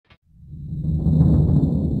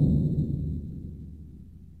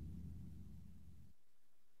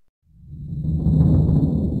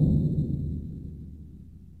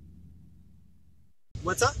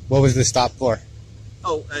What was the stop for?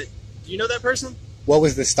 Oh, do you know that person? What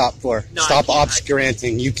was the stop for? No, Stop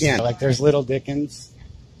obscuranting. You can't. Like there's little Dickens.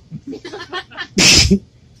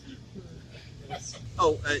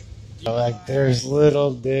 Oh, like there's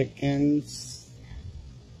little Dickens.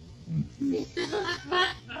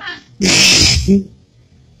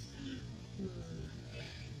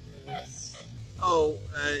 oh,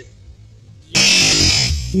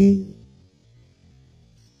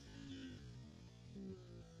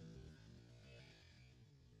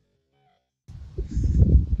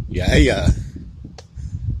 Yeah.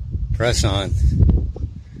 Press on.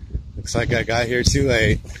 Looks like I got here too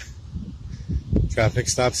late. Traffic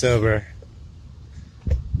stop's over.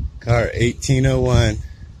 Car 1801.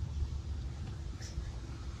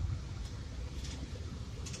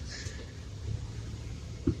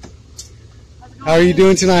 How are you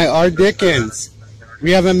doing tonight? R. Dickens.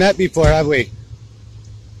 We haven't met before, have we?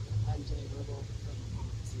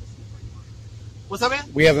 What's up, man?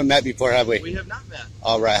 We haven't met before, have we? We have not met.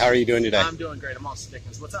 All right. How are you doing today? I'm doing great. I'm also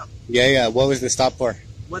Dickens. What's up? Yeah. What was the stop for?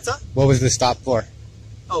 What's up? What was the stop for?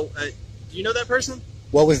 Oh, do you know that person?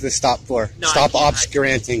 What was the stop for? No, Stop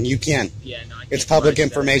obscuranting. You can. Yeah, no, I can't. It's public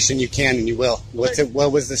information. You can and you will. Okay.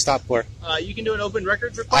 What was the stop for? You can do an open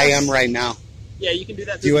records request. I am right now. Yeah, you can do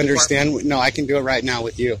that. Do you understand? No, I can do it right now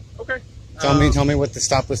with you. Okay. Tell me what the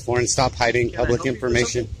stop was for and stop hiding public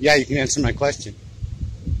information. Yeah, you can answer my question.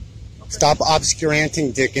 Okay. Stop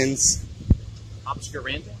obscuranting, Dickens.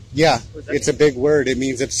 Obscuranting? Yeah, it's a big word. It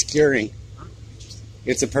means obscuring. Huh?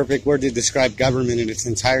 It's a perfect word to describe government in its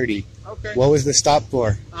entirety. Okay. What was the stop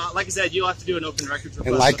for? Like I said, you'll have to do an open records request.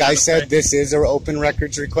 And like I said, this is an open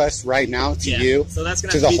records request right now to you, so that's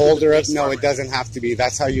gonna to have the to be holder the of. No, it doesn't have to be.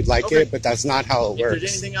 That's how you'd like it, but that's not how it works. If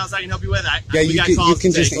there's anything else I can help you with, you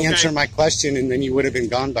can just answer my question, and then you would have been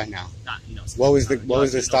gone by now. What was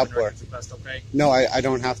the stop for? Request, okay? No, I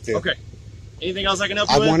don't have to. Okay. Anything else I can help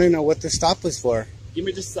you with? I want to know what the stop was for. Give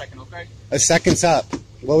me just a second, okay? A second's up.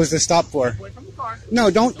 What was the stop for? Away from the car.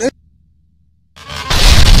 No, don't.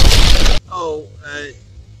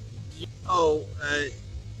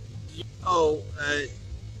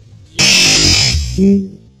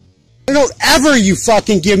 Don't ever you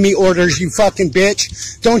fucking give me orders, you fucking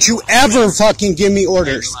bitch. Don't you ever fucking give me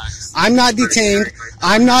orders. I'm not detained.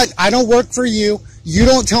 I don't work for you. You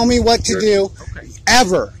don't tell me what to do.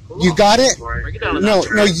 Ever. You got it? No,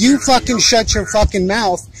 you fucking shut your fucking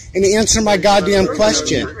mouth and answer my goddamn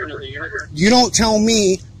question. You don't tell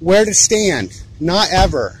me where to stand. Not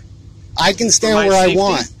ever. I can stand where I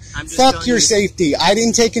want. Fuck your safety. I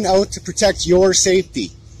didn't take an oath to protect your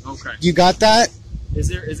safety. Okay. You got that? Is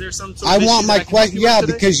there some sort I of want my question. Yeah,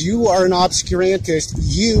 because you are an obscurantist.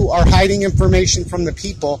 You are hiding information from the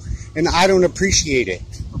people, and I don't appreciate it.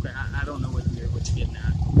 Okay, I don't know what you're getting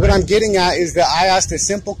at. What I'm getting at is that I asked a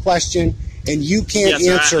simple question, and you can't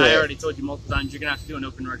answer it. I already told you multiple times. You're gonna have to do an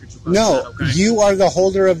open records request. No, you are the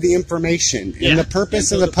holder of the information, and the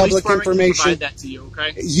purpose of the public information. That to you,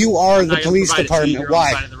 okay? You are the police department.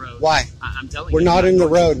 Why? Why? I'm telling you. We're not in the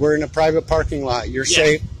road. To. We're in a private parking lot. You're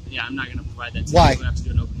safe. Yeah, I'm not going to provide that to Why? you. We're going to have to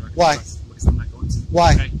do an open records Why? request because I'm not going to.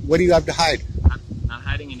 Why? Okay? What do you have to hide? I'm not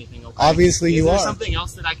hiding anything, okay? Obviously you are. Is there something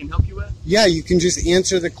else that I can help you with? Yeah, you can just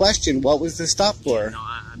answer the question. What was the stop for? No,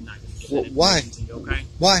 I'm not going to give that Why? to you, okay?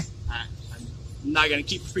 Why? I'm not going to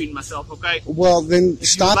keep repeating myself, okay? Well, then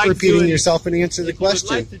stop repeating yourself and answer the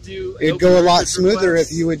question. It'd go a lot smoother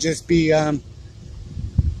if you would just be a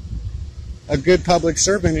good public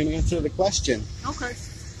servant and answer the question. Okay.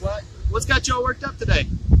 What's got you all worked up today?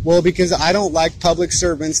 Well, because I don't like public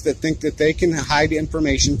servants that think that they can hide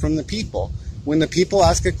information from the people. When the people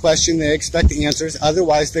ask a question, they expect answers.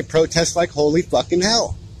 Otherwise, they protest like holy fucking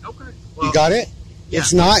hell. Okay. Well, you got it? Yeah.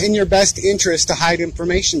 It's not in your best interest to hide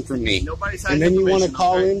information from me. Nobody's hiding information. And then you want to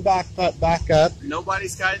call in back up.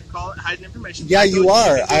 Nobody's hiding information. Yeah, you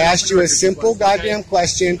are. I asked you a simple goddamn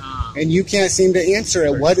question, and you can't seem to answer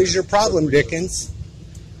it. What is your problem, Dickens?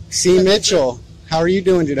 C. Mitchell, how are you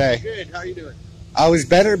doing today? Good. How are you doing? I was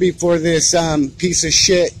better before this piece of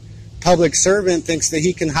shit public servant thinks that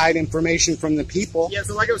he can hide information from the people. Yeah,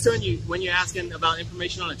 so like I was telling you, when you're asking about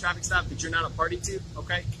information on a traffic stop that you're not a party to,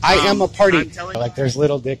 okay? I am a party. I'm telling like there's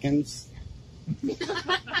little Dickens.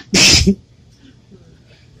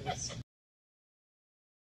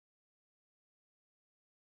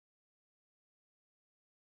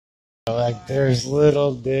 like there's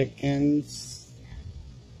little Dickens.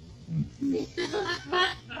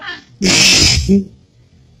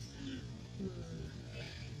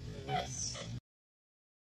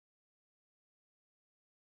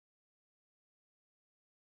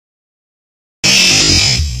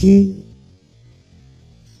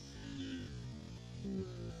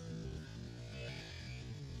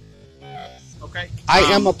 Okay. I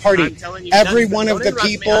am a party. I'm telling you, Every don't one of the interrupt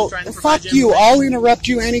me. I'm people. trying to Fuck provide you. information. I'll interrupt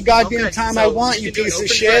you any goddamn Okay, time so I want, you can do piece an of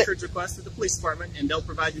open shit. records request to the police department, and they'll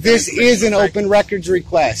provide you. This that information, is an okay? open records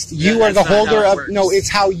request. You Yeah, are the that's not holder how it of. works. No, it's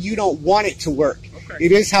how you don't want it to work. Okay.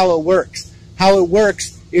 It is how it works. How it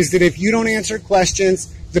works is that if you don't answer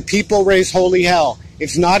questions, the people raise holy hell.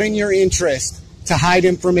 It's not in your interest to hide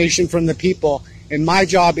information from the people, and my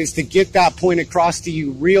job is to get that point across to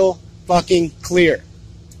you real fucking clear.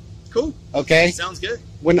 Cool. Okay? Sounds good.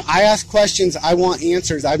 When I ask questions, I want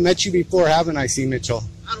answers. I've met you before, haven't I, C. Mitchell?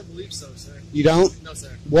 I don't believe so, sir. You don't? No, sir.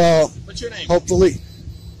 Well, What's your name? hopefully.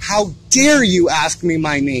 How dare you ask me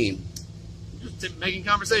my name? Just making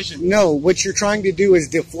conversation. No, what you're trying to do is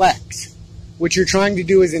deflect. What you're trying to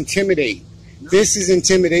do is intimidate. No. This is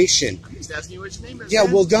intimidation. I'm just asking you what your name is. Yeah,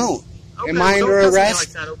 man. well, don't. Okay, Am I well, under don't cuss at me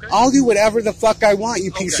arrest? like that, okay? I'll do whatever the fuck I want,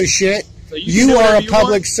 you piece Okay. of shit. So you can You do are whatever a you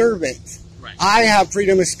public want? servant. Right. I have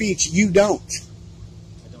freedom of speech. You don't.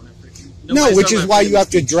 I don't have freedom. No, Nobody's which talking is about why freedom you of have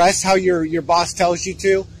to speech. dress how your boss tells you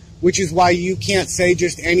to, which is why you can't say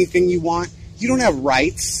just anything you want. You don't have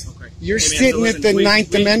rights. Okay. You're Hey, man, sitting so at listen, the we-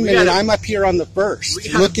 Ninth we Amendment, got and a- I'm up here on the first, We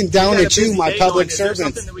got- looking we down got a at you, busy my day public going. Is there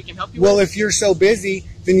servant. something that we can help you Well, with? if you're so busy,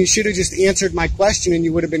 then you should have just answered my question, and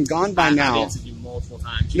you would have been gone by I've now. answered you multiple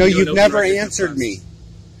times. No, can do an you've open never records answered request. me.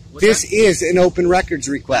 What's This that? is an open records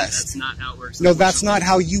request. That's not how it works. No, that's not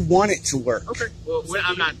how you want it to work. Okay. Well,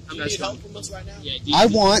 I'm not. I'm Do you not need sure. help from us right now? Yeah. I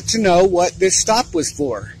want to know what this stop was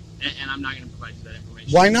for. And I'm not going to provide you that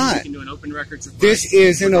information. Why not? You can do an open records request. This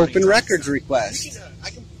is an regarding open traffic records stop. request. I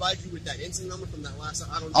can provide you with that incident number from that last.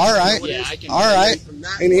 I don't. All know right. what it Yeah, is. I can. All right. From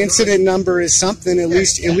that An point incident on, number is something. At Yeah,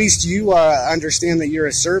 least yeah. you understand that you're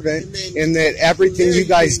a servant, And then- and that everything and then you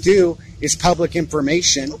guys you- do is public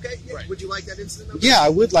information. Okay. Yeah. Right. Would you like that incident number? Yeah, I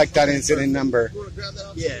would like that Okay, incident perfect. number. You want to grab that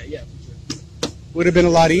off? Yeah. Yeah. Would have been a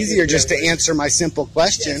lot easier just to answer my simple Yeah.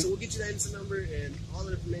 question. So we'll get you that incident number and all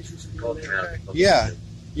the information should be on there. Okay. Yeah.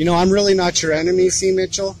 You know, I'm really not your enemy, C.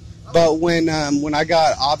 Mitchell. But when I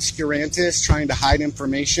got obscurantists trying to hide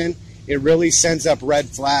information, it really sends up red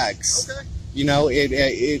flags. Okay. You know,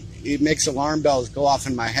 it makes alarm bells go off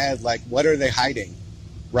in my head. Like, what are they hiding?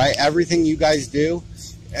 Right? Everything you guys do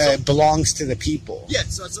belongs to the people. Yeah.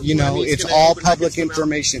 So at some You point, I know, mean, it's gonna all open public records come out,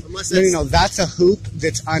 information. unless No, that's a hoop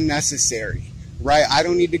that's unnecessary. Right? I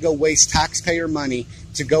don't need to go waste taxpayer money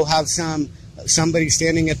to go have somebody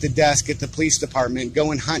standing at the desk at the police department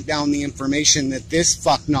go and hunt down the information that this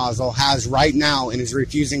fuck nozzle has right now and is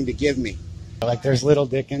refusing to give me. Like, there's little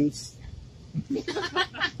Dickens.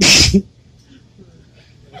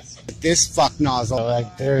 This fuck nozzle.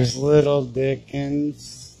 Like, there's little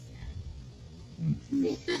Dickens.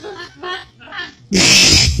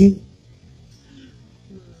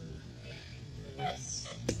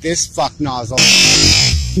 This fuck nozzle.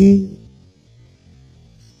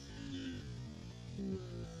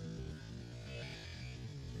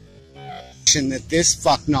 That this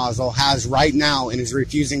fuck nozzle has right now and is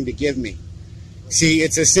refusing to give me. See,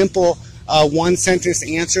 it's a simple one sentence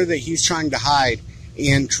answer that he's trying to hide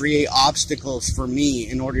and create obstacles for me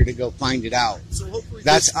in order to go find it out. So hopefully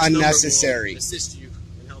That's this number will unnecessary. Assist you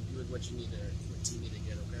and help you with what you need to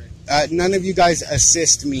get. Okay. None of you guys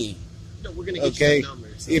assist me. No, we're gonna get Okay, you that number.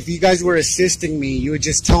 So. if you guys were assisting me, you would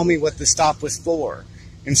just tell me what the stop was for,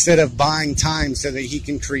 instead of buying time so that he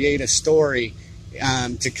can create a story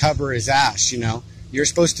to cover his ass. You know, you're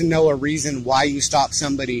supposed to know a reason why you stop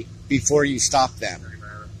somebody before you stop them.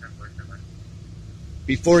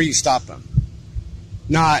 Before you stop them,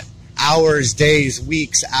 not hours, days,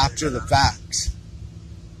 weeks after the fact.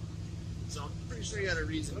 So I'm pretty sure you had a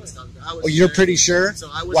reason to stop. Oh, you're pretty sure? So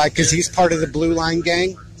I was Why? Because there. he's part of the Blue Line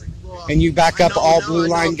Gang, Well, and you back I up know all now, Blue I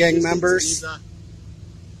know Line Gang he's- members. He's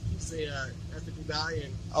a ethical guy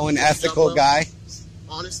and Oh, an ethical guy.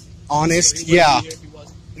 honest. Honest, So he wouldn't yeah. be here if he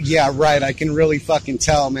wasn't. Yeah, right. I can really fucking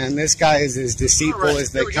tell, man. This guy is as deceitful All right,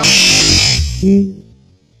 as they there we come. go.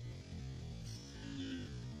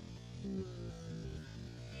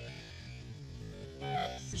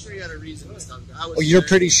 Pretty sure you had a reason to stop. I was Oh, you're there.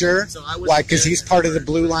 pretty sure? So I was Why? Because there. he's part of the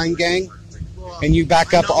Blue Line Gang, Well, and you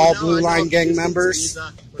back I up know all now, Blue I know Line Gang he's- members. he's,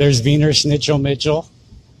 There's Wiener Snitchel Mitchell.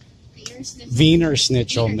 Wiener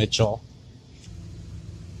Snitchel Mitchell.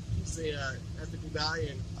 He's a ethical guy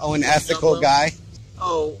and. Oh, an ethical guy.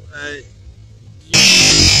 Oh,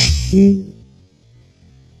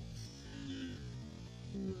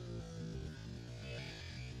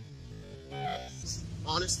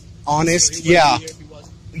 honest. Honest, So he wouldn't yeah. be here if he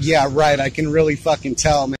wasn't. Yeah, right. I can really fucking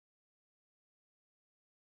tell, man.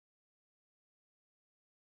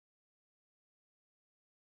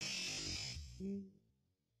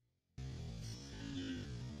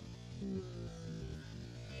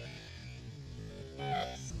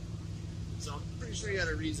 sure you had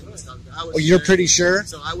a reason to stop. Oh, you're pretty sure?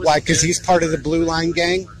 So I Why? Because he's part of the Blue Line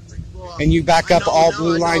Gang? And you back up all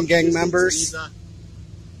Blue Line Gang members?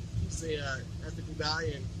 He's a ethical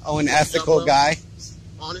guy. And oh, an ethical guy?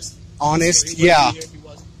 Honest. Honest? So yeah.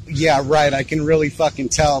 Yeah, right. I can really fucking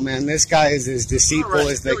tell, man. This guy is as deceitful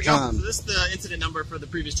as they come. So this is the incident number for the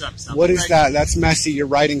previous traffic stop. What is that? That's messy. Your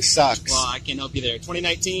writing sucks. Well, I can't help you there.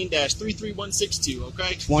 2019-33162,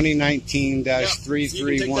 okay? 2019-33162. You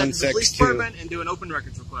can take that to the police department and do an open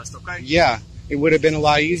records request, okay? Yeah. It would have been a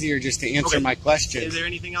lot easier just to answer my question. Is there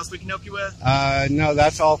anything else we can help you with? No,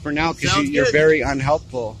 that's all for now because you're very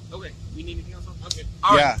unhelpful. Okay. You need anything else? Okay.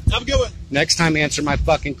 All right. Have a good one. Next time, answer my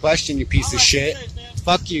fucking question, you piece of shit.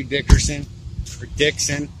 Fuck you, Dickerson. Or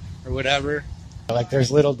Dixon. Or whatever. Like,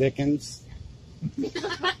 there's little Dickens.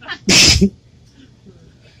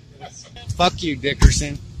 Fuck you,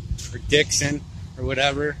 Dickerson. Or Dixon. Or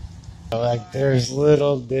whatever. Like, there's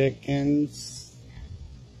little Dickens.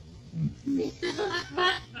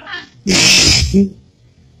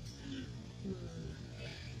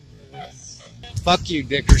 Fuck you,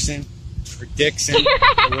 Dickerson. Or Dixon.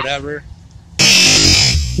 Or whatever.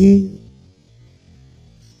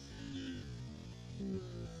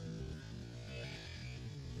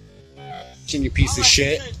 You piece of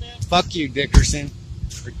shit. Fuck you, Dickerson.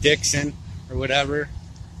 Or Dixon. Or whatever.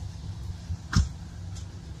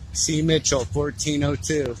 C. Mitchell,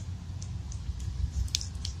 1402.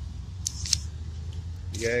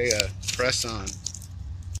 Yeah, press on.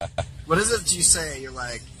 What is it you say? You're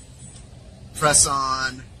like, press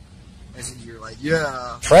on. And you're like,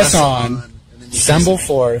 yeah. Press on. Assemble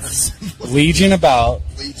forth. Legion about.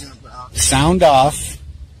 Sound off.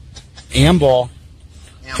 Amble.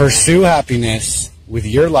 Pursue happiness with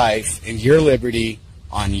your life and your liberty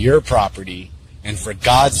on your property. And for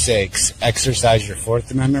God's sakes, exercise your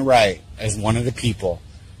Fourth Amendment right as one of the people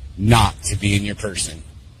not to be in your person.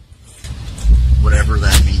 Whatever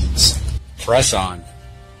that means. Press on.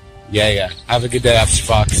 Yeah. Have a good day, After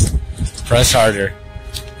Fox. Press harder.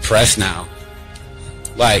 Press now.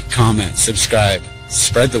 Like, comment, subscribe.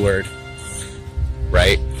 Spread the word.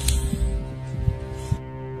 Right?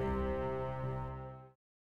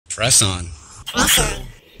 Press on. Master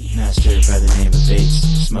by the name of Bates,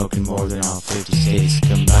 smoking more than all 50 states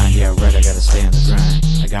combined. Yeah, right, I gotta stay on the grind.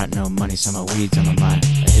 I got no money, so my weed's on my mind.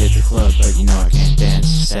 I hit the club, but you know I can't dance.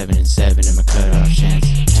 7 and 7 in my cutoff chance.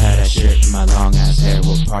 Tie that shirt in my long ass hair.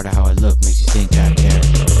 What part of how I look makes you think I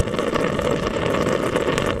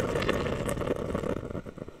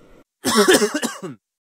care?